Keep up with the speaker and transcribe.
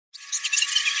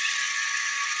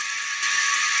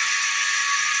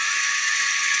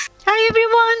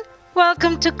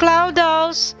Welcome to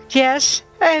Claudolls. Yes,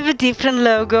 I have a different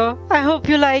logo. I hope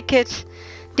you like it.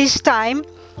 This time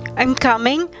I'm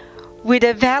coming with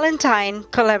a Valentine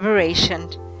collaboration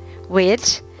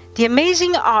with the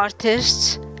amazing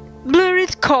artists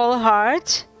Blurred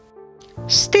Coalheart,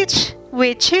 Stitch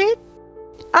Widget,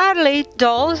 Arley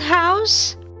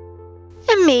Dollhouse,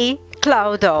 and me,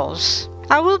 Claudolls.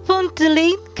 I will put the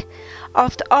link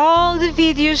of all the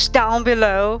videos down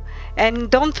below,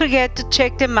 and don't forget to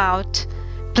check them out.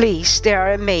 Please, they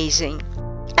are amazing.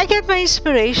 I get my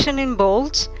inspiration in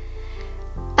bolts.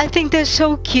 I think they're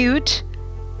so cute.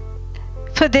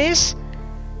 For this,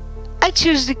 I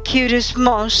choose the cutest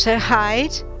monster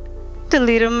hide, the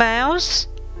little mouse.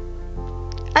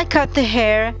 I cut the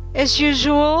hair as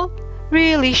usual,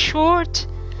 really short.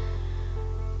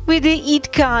 With the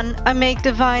heat gun, I make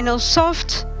the vinyl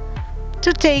soft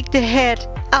to take the head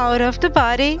out of the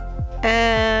body.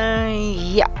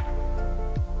 Yeah,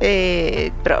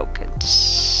 it broke it.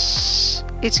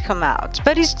 It's come out,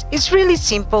 but it's really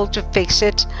simple to fix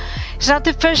it. It's not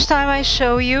the first time I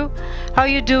show you how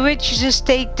you do it. You just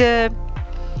take the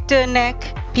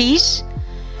neck piece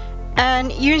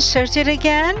and you insert it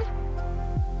again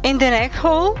in the neck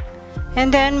hole,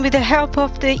 and then with the help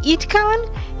of the heat gun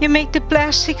you make the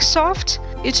plastic soft.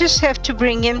 You just have to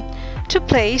bring him to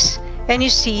place, and you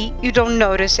see, you don't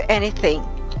notice anything.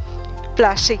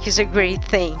 Plastic is a great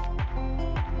thing.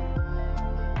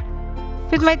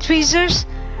 With my tweezers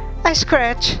I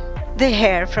scratch the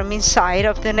hair from inside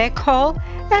of the neck hole,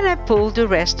 and I pull the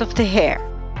rest of the hair.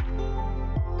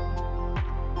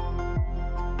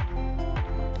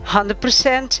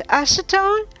 100%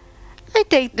 acetone. I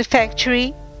take the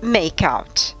factory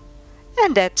make-out,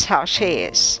 and that's how she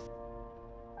is.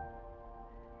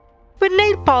 With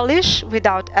nail polish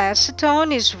without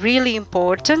acetone is really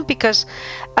important, because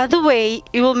other way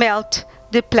you will melt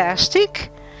the plastic.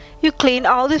 You clean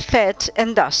all the fat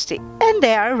and dusty, and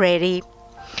they are ready.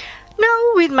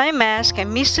 Now with my mask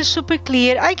and Mr. Super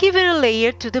Clear, I give it a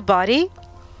layer to the body.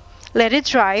 Let it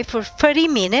dry for 30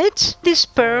 minutes. This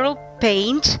pearl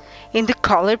paint in the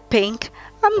color pink,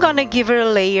 I'm gonna give her a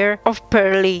layer of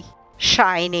pearly,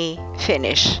 shiny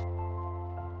finish.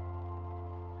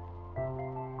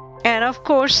 And of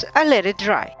course, I let it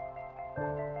dry.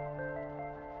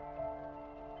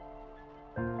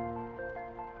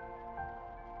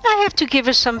 I have to give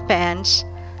her some pans,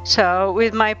 so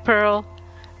with my pearl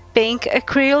pink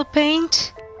acryl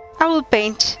paint, I will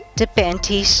paint the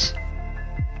panties.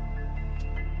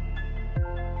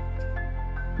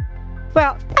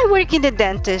 Well, I work in the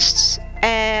dentist's,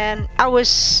 and I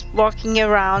was walking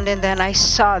around and then I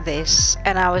saw this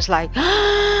and I was like,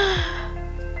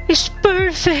 it's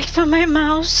perfect for my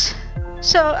mouse.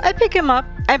 So I picked him up,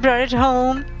 I brought it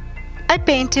home, I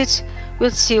painted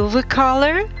with silver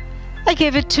color, I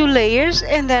gave it 2 layers,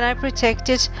 and then I protect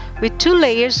it with 2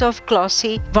 layers of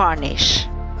glossy varnish.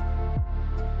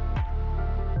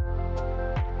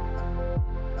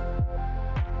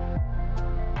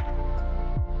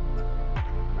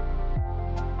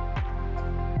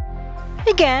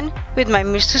 Again, with my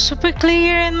Mr. Super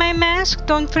Clear and my mask,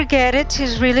 don't forget it,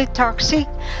 it's really toxic.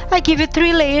 I give it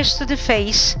 3 layers to the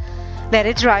face, let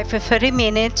it dry for 30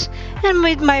 minutes, and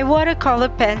with my watercolor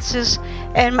pencils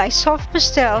and my soft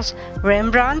pastels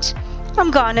Rembrandt,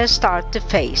 I'm gonna start the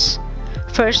face.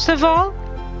 First of all,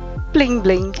 bling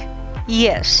bling.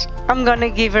 Yes, I'm gonna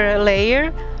give her a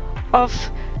layer of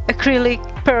acrylic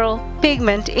pearl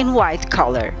pigment in white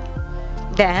color.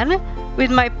 Then,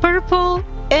 with my purple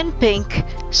and pink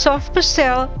soft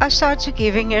pastel, I started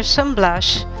giving her some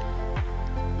blush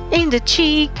in the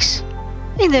cheeks,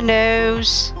 in the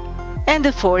nose, and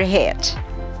the forehead.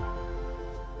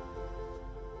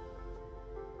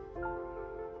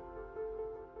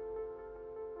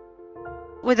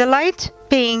 With a light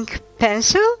pink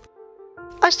pencil,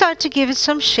 I start to give it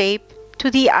some shape to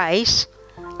the eyes.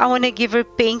 I want to give her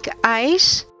pink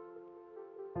eyes.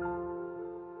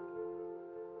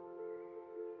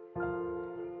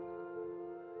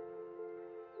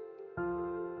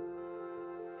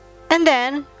 And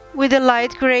then, with a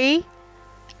light gray,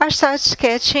 I start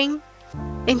sketching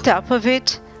in top of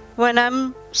it when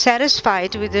I'm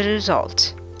satisfied with the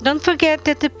result. Don't forget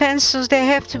that the pencils, they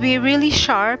have to be really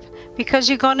sharp, because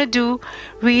you're gonna do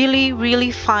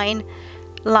really fine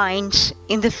lines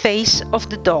in the face of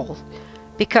the doll,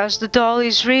 because the doll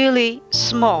is really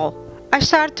small. I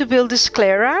start to build the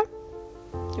sclera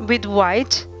with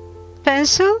white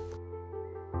pencil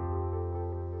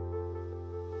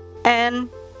and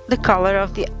the color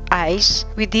of the eyes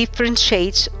with different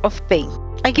shades of pink.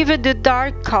 I give it the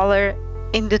dark color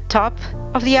in the top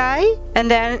of the eye, and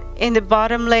then in the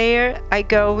bottom layer I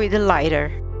go with the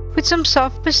lighter. With some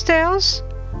soft pastels,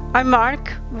 I mark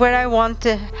where I want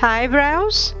the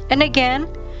eyebrows, and again,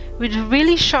 with a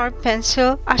really sharp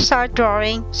pencil, I start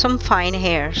drawing some fine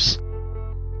hairs.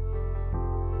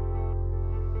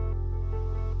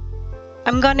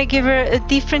 I'm gonna give her a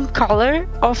different color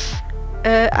of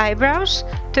eyebrows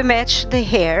to match the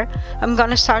hair. I'm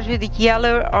gonna start with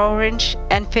yellow, orange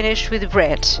and finish with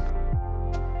red.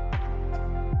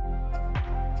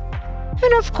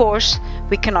 And of course,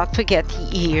 we cannot forget the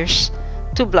ears,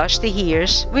 to blush the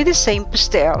ears with the same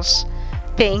pastels,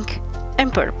 pink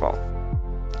and purple.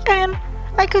 And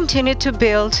I continue to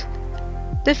build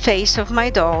the face of my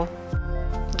doll,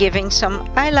 giving some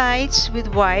highlights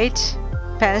with white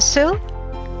pencil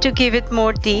to give it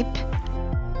more deep.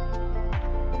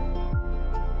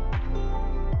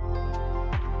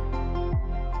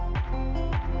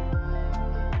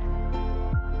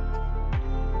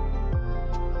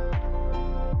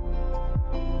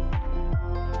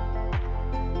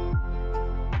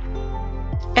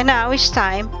 And now it's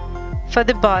time for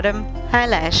the bottom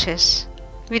eyelashes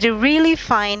with a really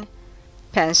fine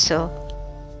pencil.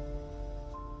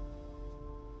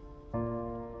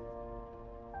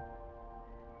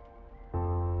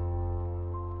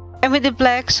 And with the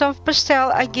black soft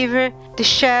pastel, I give her the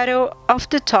shadow of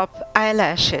the top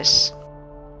eyelashes.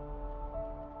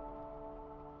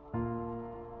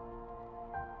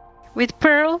 With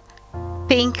pearl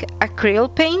pink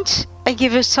acryl paint, I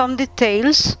give her some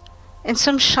details and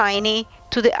some shiny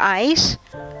to the eyes,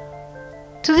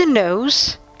 to the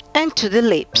nose and to the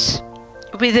lips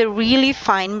with a really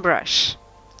fine brush.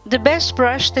 The best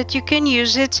brush that you can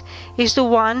use it is the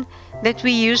one that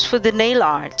we use for the nail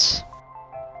art.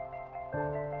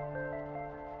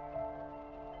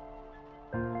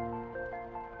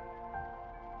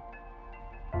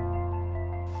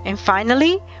 And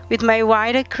finally, with my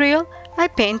white acryl, I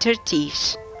paint her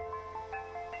teeth.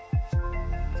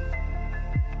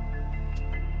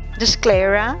 The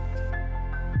sclera,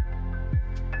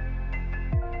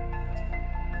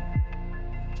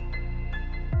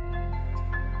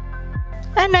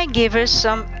 and I give her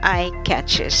some eye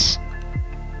catches.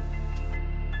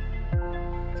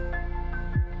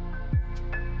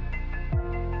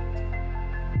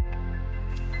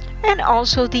 And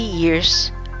also the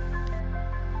ears.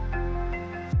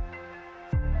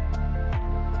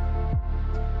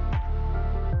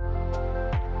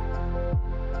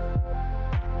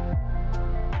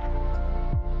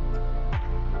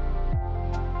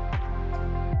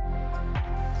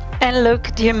 And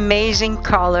look the amazing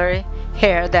color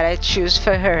hair that I choose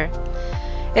for her.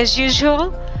 As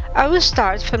usual, I will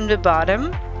start from the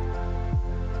bottom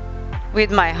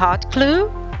with my hot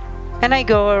glue, and I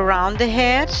go around the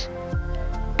head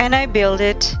and I build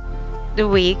it, the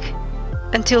wig,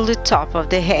 until the top of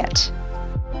the head.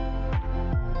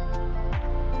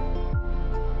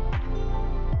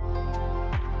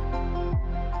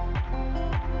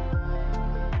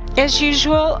 As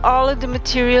usual, all of the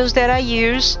materials that I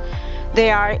use,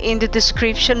 they are in the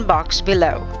description box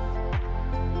below.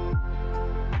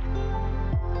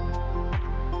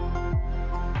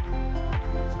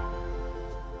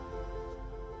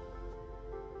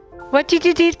 What did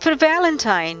you do for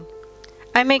Valentine?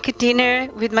 I make a dinner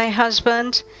with my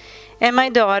husband and my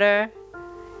daughter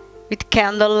with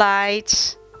candle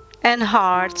lights and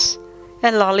hearts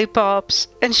and lollipops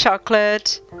and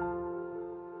chocolate.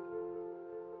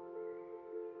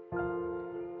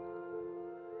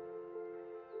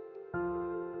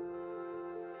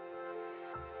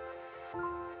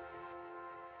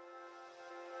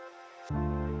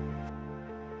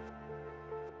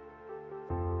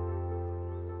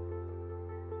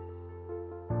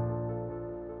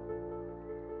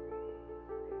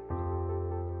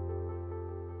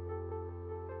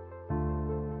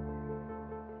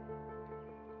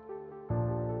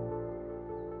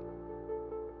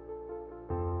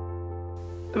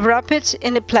 Wrap it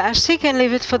in the plastic and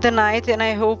leave it for the night, and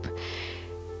I hope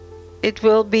it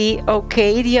will be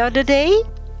okay the other day.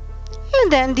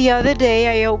 And then the other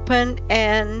day I open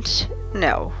and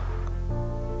no,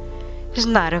 it's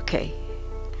not okay.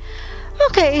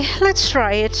 Okay, let's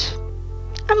try it.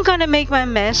 I'm gonna make my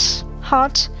mess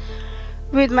hot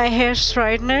with my hair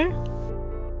straightener.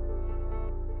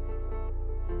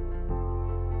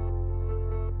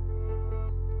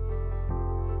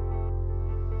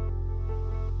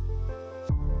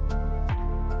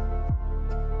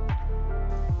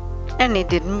 And it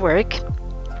didn't work.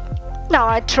 Now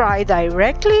I try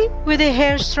directly with a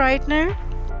hair straightener,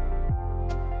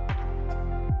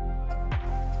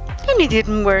 and it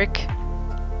didn't work.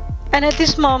 And at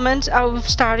this moment I was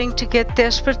starting to get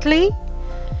desperately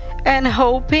and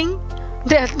hoping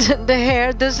that the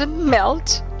hair doesn't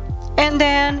melt. And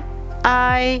then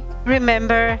I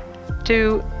remember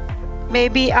to,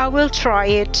 maybe I will try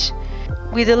it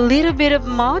with a little bit of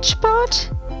Mod Podge,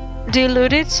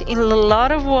 dilute it in a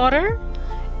lot of water,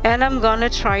 and I'm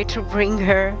gonna try to bring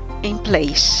her in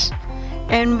place.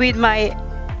 And with my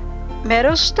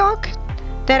metal stock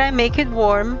that I make it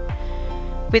warm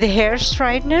with a hair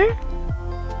straightener,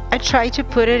 I try to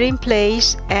put it in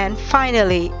place, and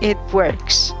finally it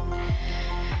works.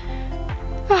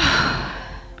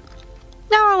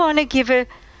 Now I want to give her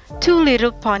 2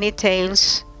 little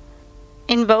ponytails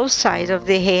in both sides of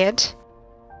the head.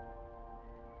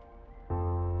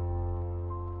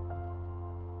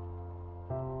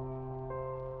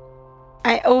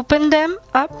 I open them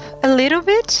up a little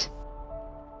bit.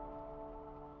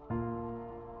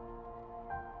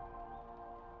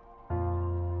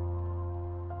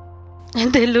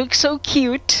 And they look so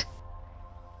cute.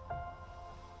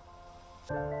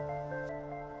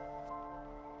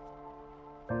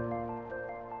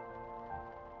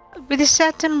 With the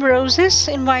satin roses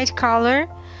in white color,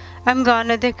 I'm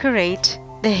gonna decorate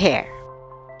the hair.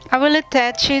 I will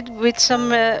attach it with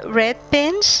some red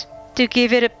pins to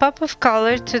give it a pop of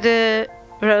color to the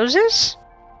roses.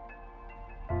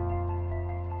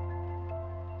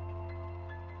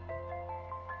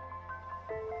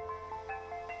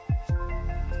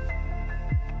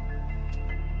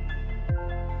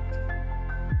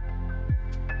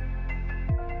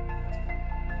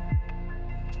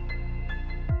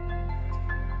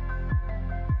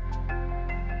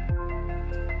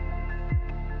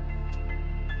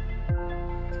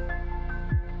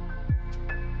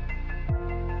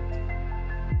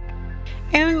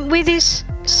 And with this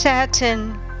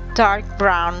satin dark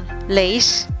brown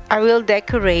lace, I will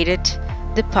decorate it,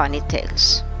 the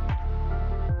ponytails.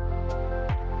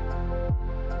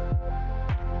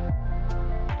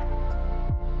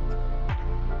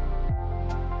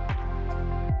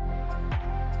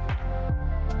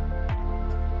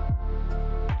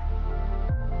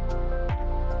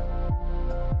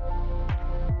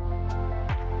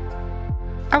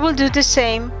 I will do the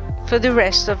same for the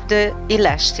rest of the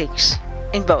elastics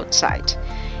in both sides.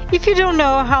 If you don't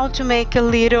know how to make a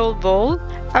little bowl,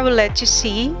 I will let you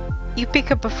see. You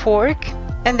pick up a fork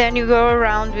and then you go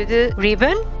around with the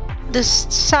ribbon. The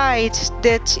side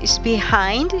that is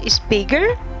behind is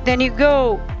bigger. Then you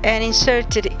go and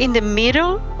insert it in the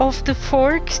middle of the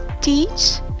fork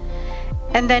teeth,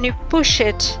 and then you push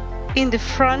it in the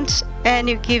front and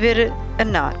you give it a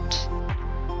knot.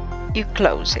 You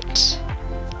close it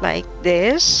like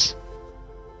this.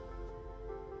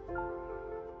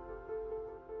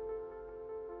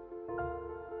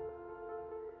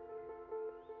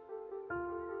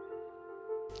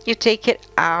 You take it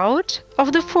out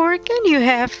of the fork and you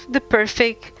have the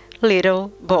perfect little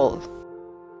bowl.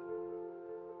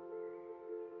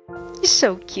 It's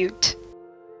so cute.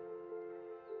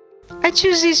 I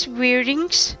choose these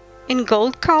earrings in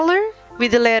gold color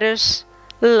with the letters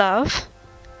love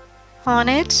on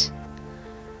it,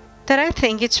 that I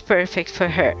think it's perfect for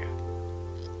her.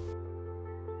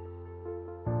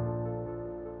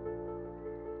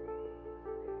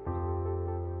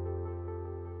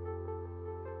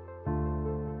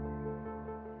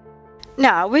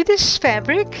 Now with this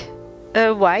fabric,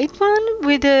 a white one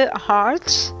with the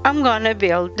hearts, I'm gonna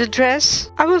build the dress.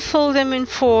 I will fold them in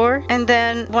 4 and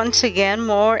then once again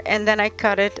more, and then I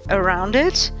cut it around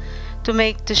it to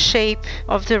make the shape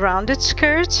of the rounded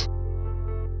skirt.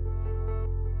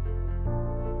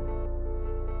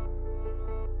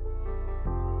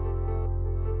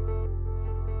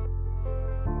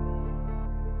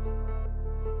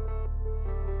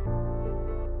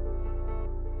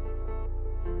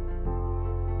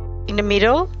 In the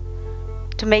middle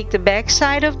to make the back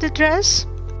side of the dress.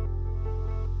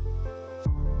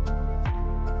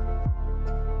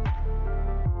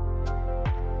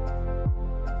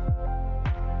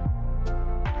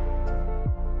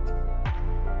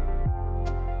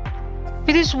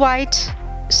 With this white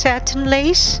satin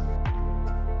lace.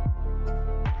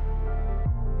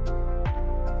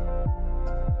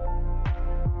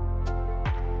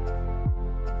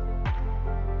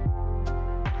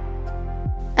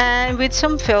 And with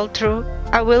some filter,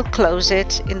 I will close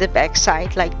it in the back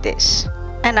side like this.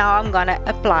 And now I'm gonna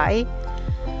apply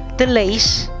the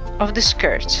lace of the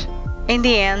skirt in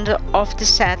the end of the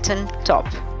satin top.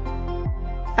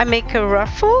 I make a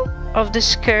ruffle of the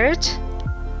skirt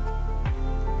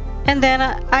and then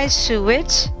I sew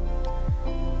it,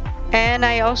 and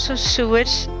I also sew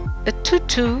it a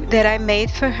tutu that I made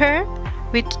for her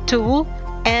with tulle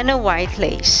and a white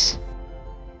lace.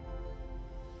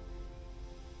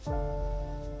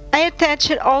 I attach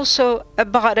it also a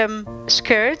bottom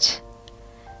skirt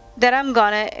that I'm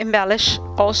gonna embellish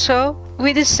also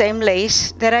with the same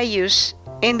lace that I use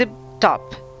in the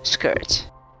top skirt.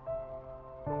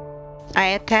 I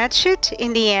attach it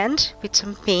in the end with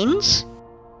some pins.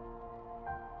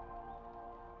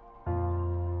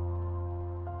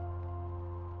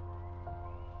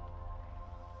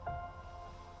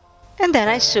 And then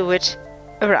I sew it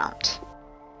around.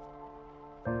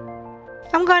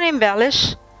 I'm gonna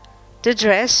embellish the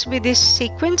dress with these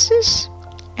sequences,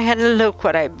 and look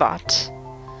what I bought.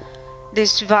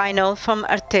 This vinyl from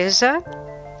Arteza,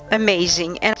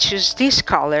 amazing, and I choose these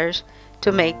colors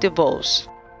to make the bows.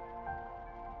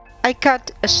 I cut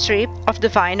a strip of the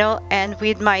vinyl, and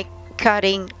with my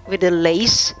cutting with a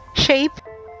lace shape,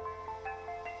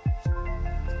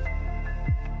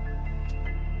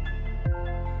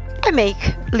 I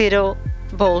make little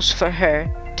bows for her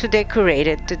to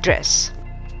decorate the dress.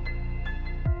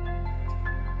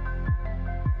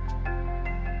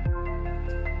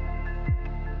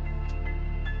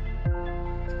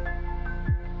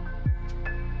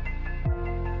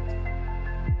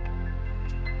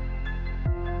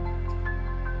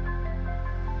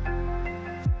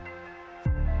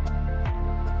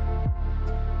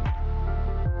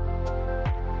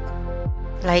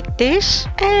 Like this,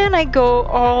 and I go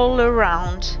all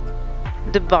around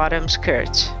the bottom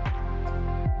skirt.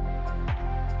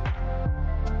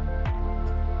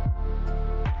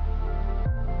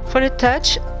 For the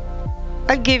touch,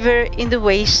 I give her in the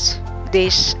waist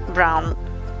this brown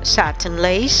satin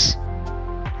lace.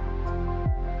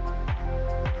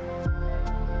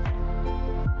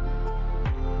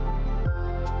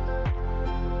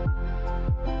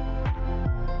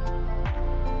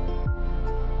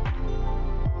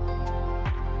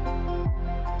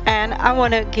 And I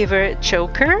want to give her a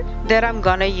choker that I'm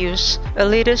gonna use a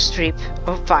little strip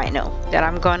of vinyl that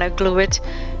I'm gonna glue it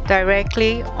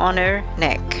directly on her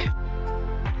neck.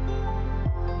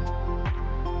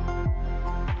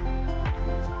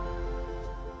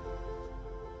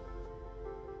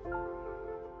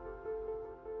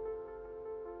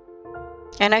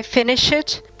 And I finish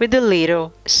it with a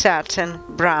little satin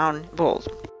brown bowl.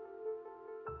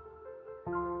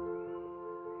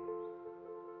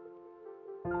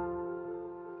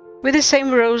 With the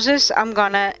same roses, I'm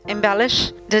gonna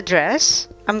embellish the dress.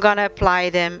 I'm gonna apply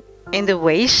them in the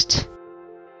waist.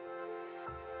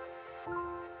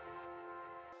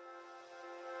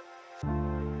 And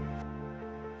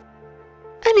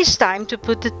it's time to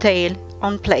put the tail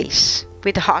on place.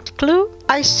 With hot glue,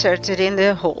 I insert it in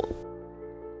the hole.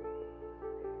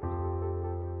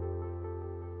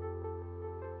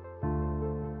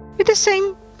 With the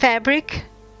same fabric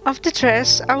of the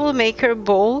dress, I will make her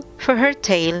bowl for her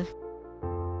tail.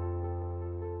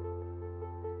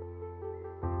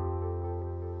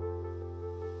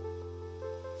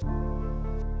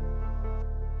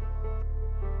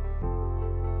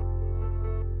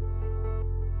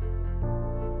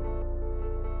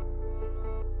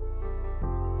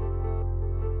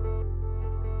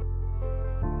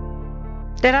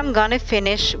 Then I'm gonna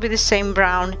finish with the same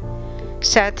brown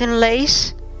satin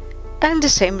lace and the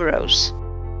same rose.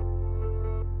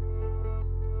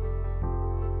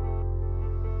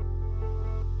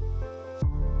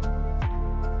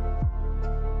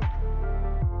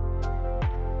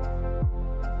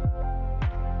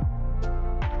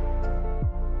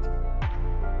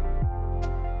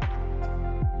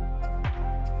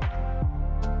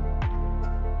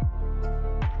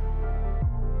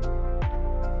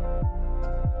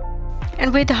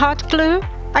 And with hot glue,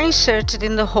 I insert it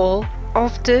in the hole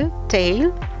of the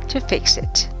tail to fix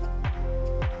it.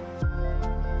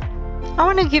 I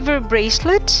want to give her a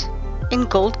bracelet in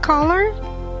gold color,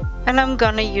 and I'm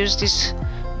gonna use this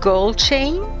gold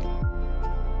chain.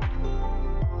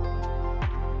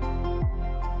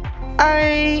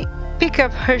 I pick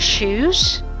up her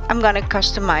shoes. I'm gonna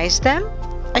customize them.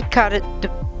 I cut it the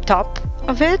top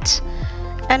of it,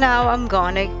 and now I'm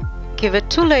gonna give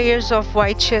it 2 layers of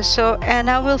white gesso, and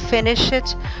I will finish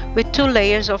it with 2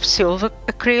 layers of silver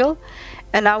acryl,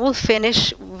 and I will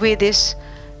finish with this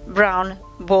brown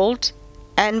bolt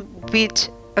and with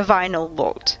a vinyl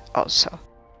bolt also.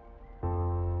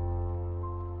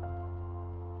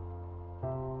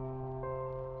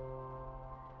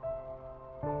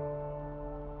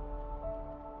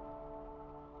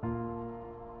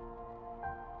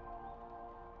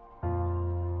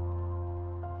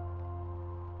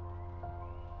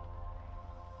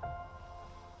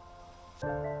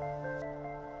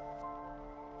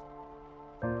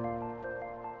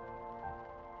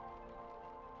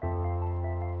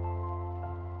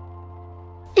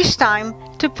 It's time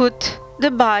to put the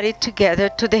body together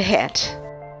to the head.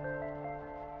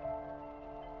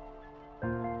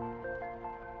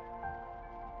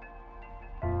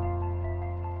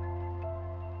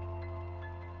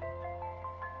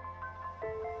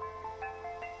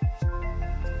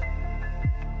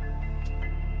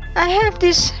 I have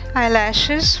these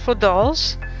eyelashes for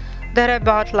dolls that I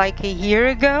bought like a year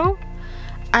ago.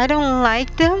 I don't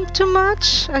like them too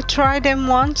much. I tried them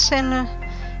once and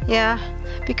yeah,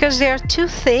 because they are too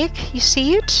thick, you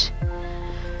see it?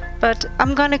 But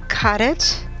I'm gonna cut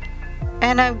it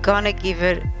and I'm gonna give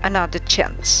it another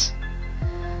chance.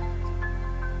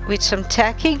 With some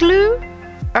tacky glue,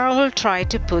 I will try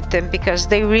to put them because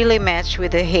they really match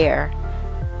with the hair.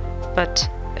 But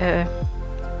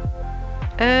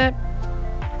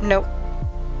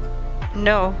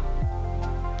no,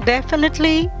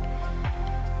 definitely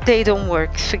they don't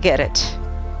work, forget it.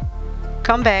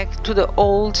 Come back to the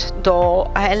old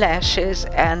doll eyelashes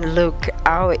and look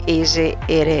how easy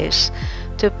it is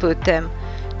to put them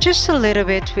just a little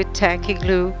bit with tacky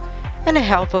glue and the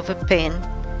help of a pin,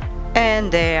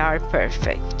 and they are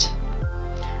perfect.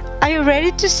 Are you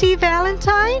ready to see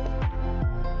Valentine?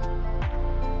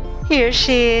 Here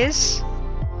she is.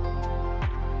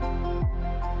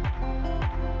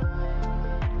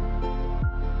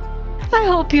 I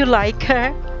hope you like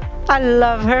her. I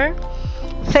love her.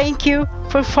 Thank you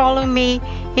for following me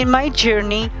in my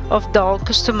journey of doll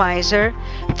customizer.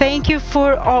 Thank you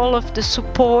for all of the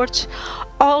support,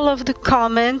 all of the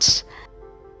comments.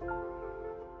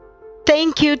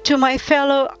 Thank you to my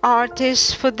fellow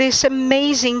artists for this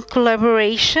amazing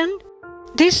collaboration.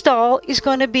 This doll is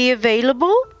going to be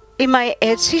available in my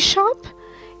Etsy shop.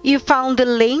 You found the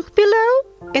link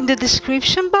below in the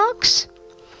description box.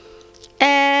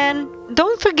 And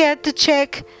don't forget to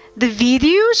check the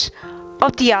videos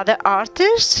of the other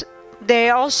artists. They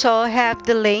also have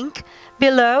the link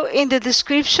below in the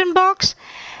description box.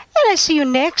 And I see you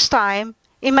next time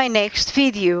in my next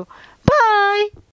video. Bye!